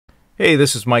Hey,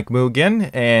 this is Mike Moo again,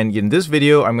 and in this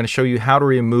video I'm going to show you how to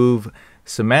remove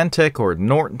Symantec or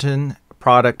Norton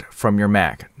product from your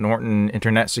Mac. Norton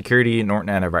Internet Security, Norton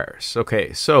Antivirus.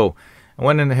 Okay, so I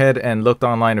went ahead and looked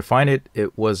online to find it.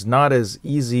 It was not as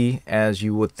easy as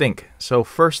you would think. So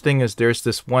first thing is there's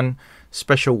this one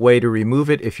special way to remove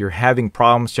it. If you're having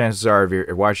problems, chances are if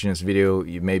you're watching this video,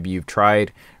 maybe you've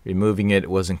tried removing it,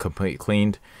 it wasn't completely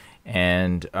cleaned.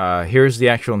 And here's the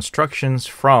actual instructions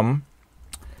from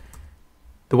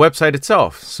the website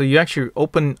itself. So you actually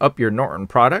open up your Norton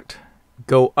product,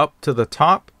 go up to the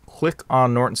top, click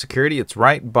on Norton Security. It's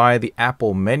right by the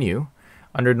Apple menu.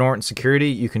 Under Norton Security,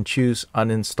 you can choose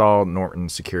Uninstall Norton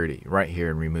Security right here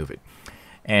and remove it.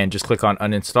 And just click on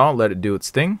Uninstall, let it do its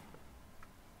thing.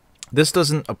 This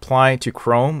doesn't apply to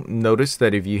Chrome. Notice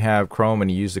that if you have Chrome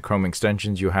and you use the Chrome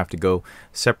extensions, you'll have to go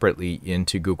separately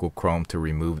into Google Chrome to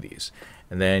remove these.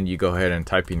 And then you go ahead and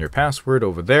type in your password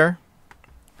over there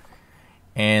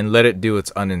and let it do its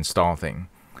uninstall thing.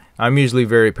 I'm usually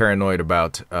very paranoid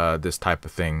about this type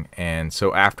of thing, and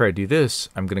so after I do this,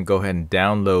 I'm going to go ahead and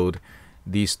download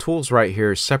these tools right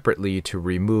here separately to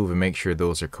remove and make sure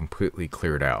those are completely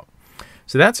cleared out.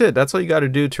 So that's it. That's all you got to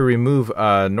do to remove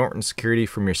Norton Security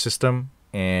from your system.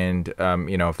 And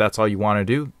you know, if that's all you want to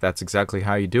do, that's exactly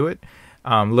how you do it.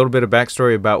 A little bit of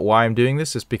backstory about why I'm doing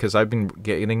this is because I've been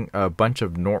getting a bunch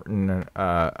of Norton,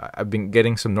 I've been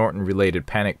getting some Norton related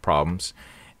panic problems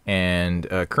and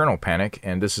kernel panic,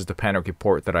 and this is the panic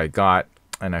report that I got,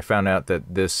 and I found out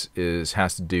that this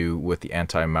has to do with the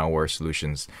anti-malware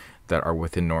solutions that are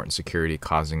within Norton Security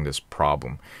causing this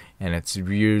problem. And it's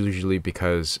usually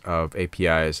because of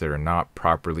APIs that are not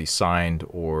properly signed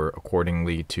or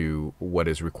accordingly to what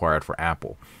is required for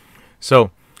Apple. So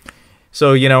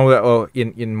you know,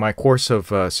 in my course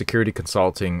of security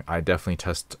consulting, I definitely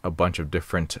test a bunch of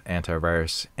different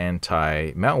antivirus,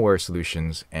 anti-malware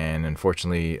solutions, and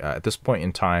unfortunately, at this point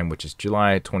in time, which is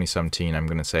July 2017, I'm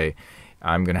going to say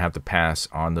I'm going to have to pass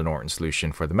on the Norton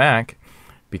solution for the Mac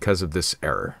because of this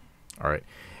error. All right.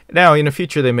 Now, in the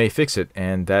future, they may fix it,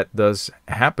 and that does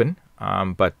happen.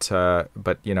 But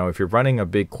you know, if you're running a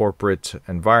big corporate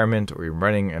environment or you're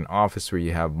running an office where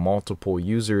you have multiple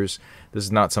users, this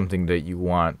is not something that you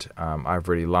want. I've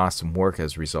already lost some work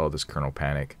as a result of this kernel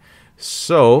panic.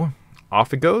 So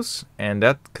off it goes, and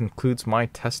that concludes my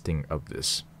testing of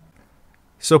this.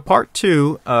 So part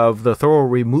 2 of the thorough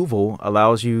removal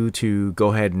allows you to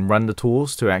go ahead and run the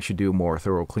tools to actually do more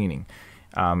thorough cleaning.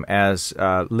 As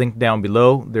linked down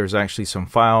below, there's actually some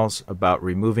files about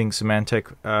removing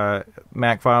Symantec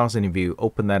Mac files, and if you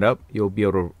open that up, you'll be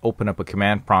able to open up a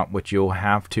command prompt, which you'll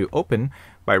have to open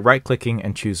by right-clicking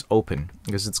and choose Open,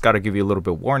 because it's got to give you a little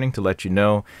bit of warning to let you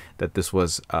know that this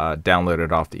was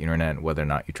downloaded off the internet and whether or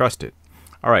not you trust it.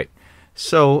 All right,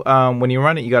 so when you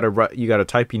run it, you got to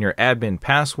type in your admin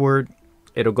password.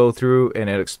 It'll go through and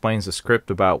it explains the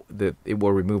script about that it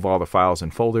will remove all the files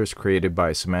and folders created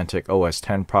by Symantec OS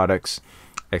 10 products,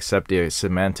 except the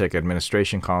Symantec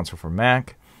administration console for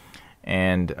Mac.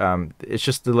 And it's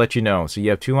just to let you know. So you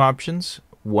have two options.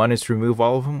 One is to remove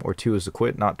all of them, or two is to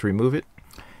quit, not to remove it.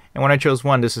 And when I chose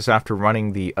one, this is after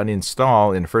running the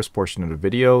uninstall in the first portion of the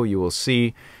video. You will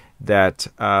see that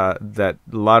that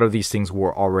a lot of these things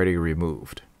were already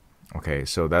removed. Okay,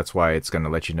 so that's why it's going to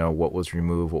let you know what was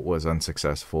removed, what was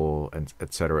unsuccessful, and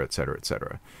etc., etc.,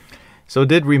 etc. So it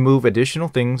did remove additional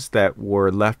things that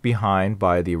were left behind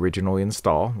by the original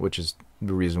install, which is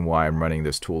the reason why I'm running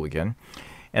this tool again.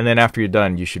 And then after you're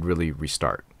done, you should really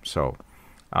restart. So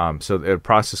the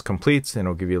process completes, and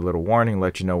it'll give you a little warning,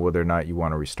 let you know whether or not you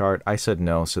want to restart. I said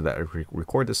no, so that I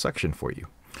record this section for you.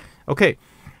 Okay,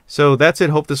 so that's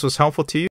it. Hope this was helpful to you.